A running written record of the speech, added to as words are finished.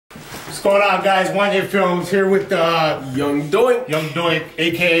What's going on, guys? Wanye Films here with Young Doink. Young Doink,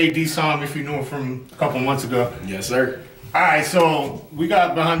 aka D-Som, if you knew him from a couple months ago. Yes, sir. Alright, so we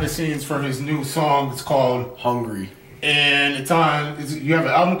got behind the scenes for his new song. It's called Hungry. And it's on, you have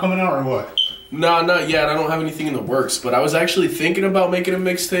an album coming out or what? No, not yet. I don't have anything in the works, but I was actually thinking about making a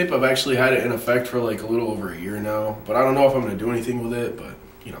mixtape. I've actually had it in effect for like a little over a year now, but I don't know if I'm going to do anything with it, but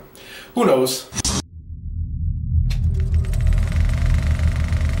you know, who knows?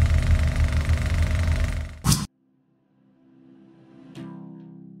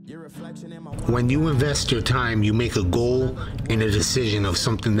 When you invest your time, you make a goal and a decision of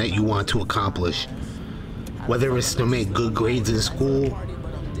something that you want to accomplish. Whether it's to make good grades in school,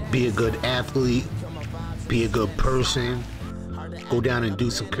 be a good athlete, be a good person, go down and do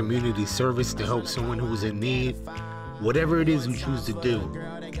some community service to help someone who's in need, whatever it is you choose to do,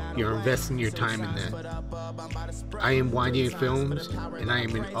 you're investing your time in that. I am Wanye Films, and I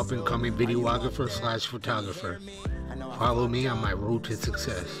am an up-and-coming videographer / photographer. Follow me on my road to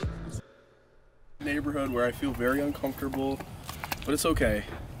success. Neighborhood where I feel very uncomfortable, but it's okay.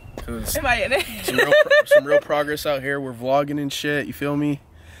 Cause am I in it? some real progress out here. We're vlogging and shit. You feel me?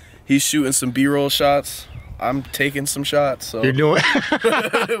 He's shooting some B-roll shots. I'm taking some shots. So you're doing.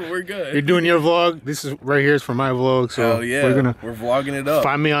 We're good. You're doing your vlog. This is right here is for my vlog. So yeah, we're vlogging it up.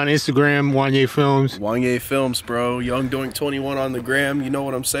 Find me on Instagram, Wanye Films. Wanye Films, bro. Young Doink 21 on the gram. You know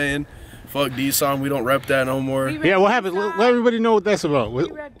what I'm saying? Fuck D-Som. We don't rep that no more. Yeah, what happened? Let everybody know what that's about. We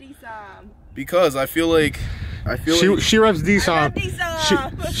rep D-Som. Because I feel like she reps D-Som.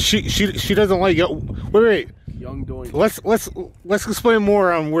 She doesn't like wait. Young Doink. Let's explain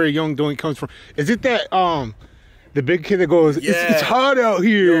more on where Young Doink comes from. Is it that the big kid that goes, it's hot out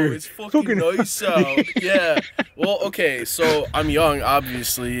here. Yo, it's fucking nice out. Yeah. Well, okay, so I'm young,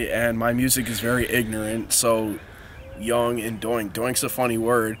 obviously, and my music is very ignorant, so young and doink. Doink's a funny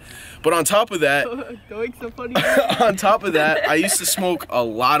word. But on top of that, Doink's a funny word. On top of that, I used to smoke a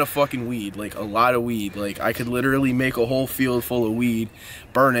lot of fucking weed, like a lot of weed. Like I could literally make a whole field full of weed,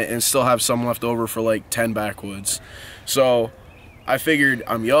 burn it, and still have some left over for like 10 backwoods. So I figured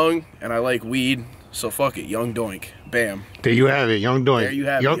I'm young and I like weed, so fuck it, Young Doink. Bam. There you have it, Young Doink. There you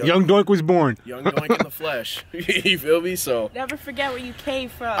have it. Young Doink was born. Young Doink in the flesh. You feel me? So never forget where you came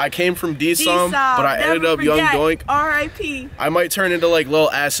from. I came from D-Som, but I ended up Young Doink. R.I.P. I might turn into like Lil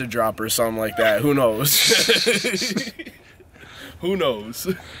Acid Drop or something like that. Who knows? Who knows?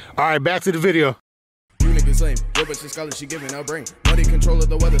 All right, back to the video. Niggas lame, yo bitch is scholar, she giving out brain. Money control of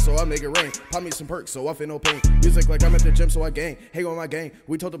the weather, so I make it rain. Pop me some perks, so I feel no pain. Music like I'm at the gym, so I gang. Hang on my gang,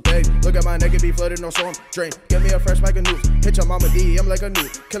 we told them pay. Look at my neck, it be flooded, no storm drain. Give me a fresh bag of news. Hit your mama D, I'm like a new.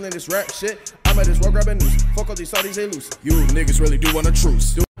 Killing this rap shit, I'm at this world grabbing news. Fuck all these shawties, they loose. You niggas really do want a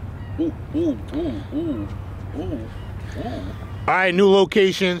truce. Ooh. All right, new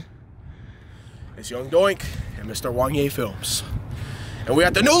location. It's Young Doink and Mr. Wanye Films. And we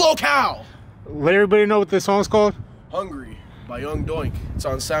at the new locale. Let everybody know what this song's called. Hungry by Young Doink. It's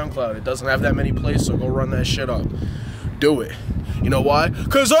on SoundCloud. It doesn't have that many plays, so go run that shit up. Do it. You know why?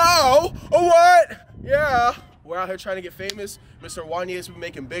 Cause what? Yeah. We're out here trying to get famous. Mr. Wanye's been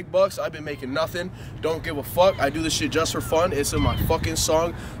making big bucks. I've been making nothing. Don't give a fuck. I do this shit just for fun. It's in my fucking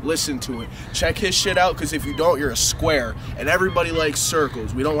song. Listen to it. Check his shit out, because if you don't, you're a square. And everybody likes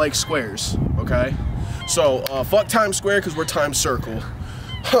circles. We don't like squares, okay? So, fuck Times Square, because we're Times Circle.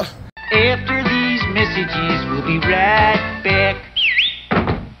 Huh. After these messages, we'll be right back.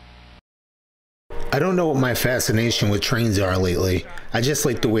 I don't know what my fascination with trains are lately. I just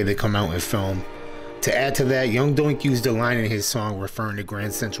like the way they come out in film. To add to that, Young Doink used a line in his song referring to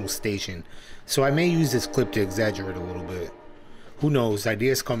Grand Central Station, so I may use this clip to exaggerate a little bit. Who knows,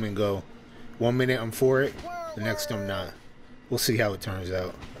 ideas come and go. 1 minute I'm for it, the next I'm not. We'll see how it turns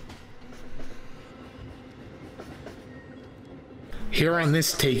out. Here on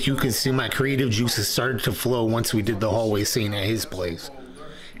this take, you can see my creative juices started to flow once we did the hallway scene at his place.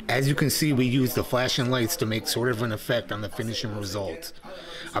 As you can see, we used the flashing lights to make sort of an effect on the finishing result.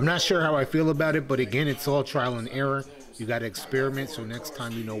 I'm not sure how I feel about it, but again, it's all trial and error. You gotta experiment, so next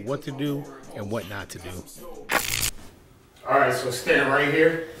time you know what to do and what not to do. Alright, so stand right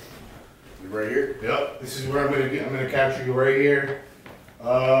here. Right here? Yep, this is where I'm gonna capture you right here.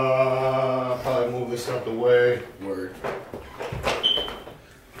 I'll probably move this out the way. Word.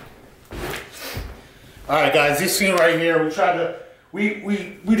 Alright guys, this scene right here, we tried to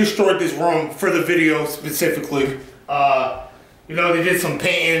we destroyed this room for the video specifically. You know, they did some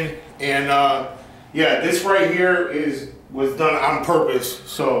painting and yeah, this right here was done on purpose,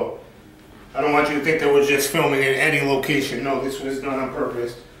 so I don't want you to think that we're just filming in any location. No, this was done on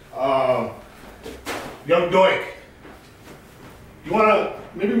purpose. Young Doink. You wanna,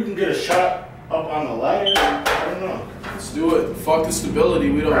 maybe we can get a shot up on the ladder? I don't know. Let's do it. Fuck the stability.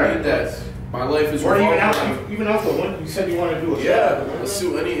 We don't need that. My life is or even revolving. out the window. You said you want to do a Yeah, shot. let's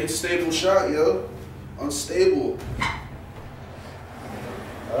do any unstable shot, yo. Unstable. I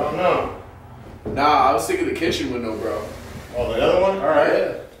don't know. Nah, I was thinking the kitchen window, bro. Oh, the other one? All right.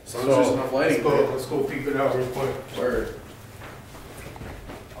 Yeah. As long as there's enough lighting. Let's go peep it out real quick. Word.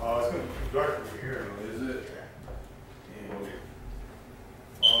 It's gonna be dark over here. Is it?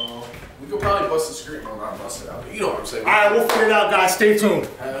 We could probably bust the screen. No, not bust it out. You know what I'm saying. All right, we'll figure it out, guys. Stay tuned.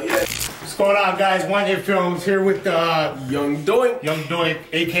 Hell yeah. What's going on, guys? Wanye Films here with Young Doink. Young Doink,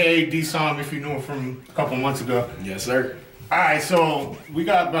 aka D-Som, if you knew him from a couple months ago. Yes, sir. All right, so we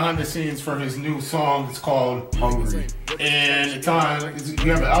got behind the scenes for his new song. It's called Hungry. And it's on.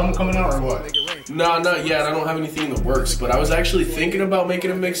 You have an album coming out or what? No, not yet. I don't have anything in the works, but I was actually thinking about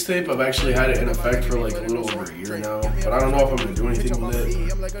making a mixtape. I've actually had it in effect for like a little over a year now, but I don't know if I'm gonna do anything with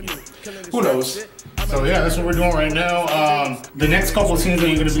it. Who knows? So yeah, that's what we're doing right now. The next couple of scenes that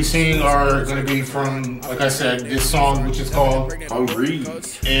you're gonna be seeing are gonna be from, like I said, this song, which is called Hungry.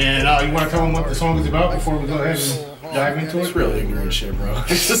 And you want to tell them what the song is about before we go ahead and dive into it? It's real ignorant shit, bro.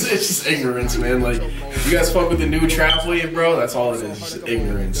 It's just ignorance, man. Like, you guys fuck with the new trap wave, bro. That's all it is. It's just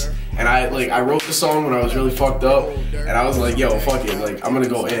ignorance. And I wrote the song when I was really fucked up, and I was like, yo, fuck it. Like, I'm gonna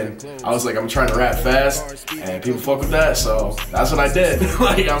go in. I was like, I'm trying to rap fast, and people fuck with that, so that's what I did.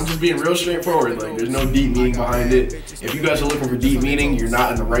 Like, I'm just being real straightforward. Like, there's no deep meaning behind it. If you guys are looking for deep meaning, you're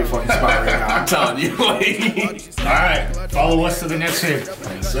not in the right fucking spot right now. I'm telling you. Like, all right, follow us to the next hit.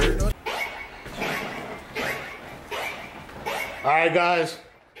 yes, sir. All right, guys,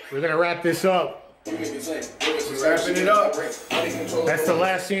 we're gonna wrap this up. Wrapping it up. That's the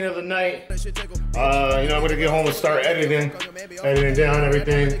last scene of the night. I'm gonna get home and start editing down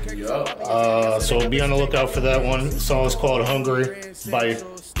everything. So be on the lookout for that one. The song is called "Hungry" by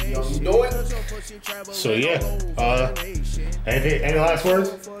Young Doink. So yeah. Any last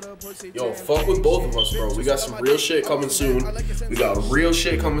words? Yo, fuck with both of us, bro. We got some real shit coming soon.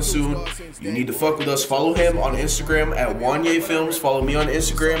 You need to fuck with us. Follow him on Instagram at Wanye Films. Follow me on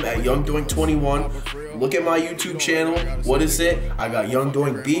Instagram at YoungDoink21. Look at my YouTube channel. What is it? I got Young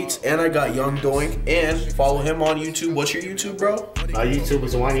Doink Beats and I got Young Doink. And follow him on YouTube. What's your YouTube, bro? My YouTube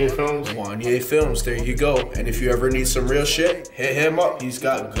is Wanye Films. Wanye Films. There you go. And if you ever need some real shit, hit him up. He's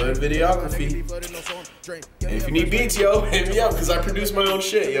got good videography. And if you need beats, yo, hit me up because I produce my own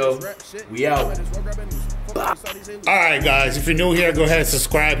shit, yo. We out. Alright, guys, if you're new here, go ahead and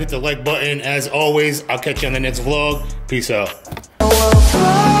subscribe, hit the like button. As always, I'll catch you on the next vlog. Peace out.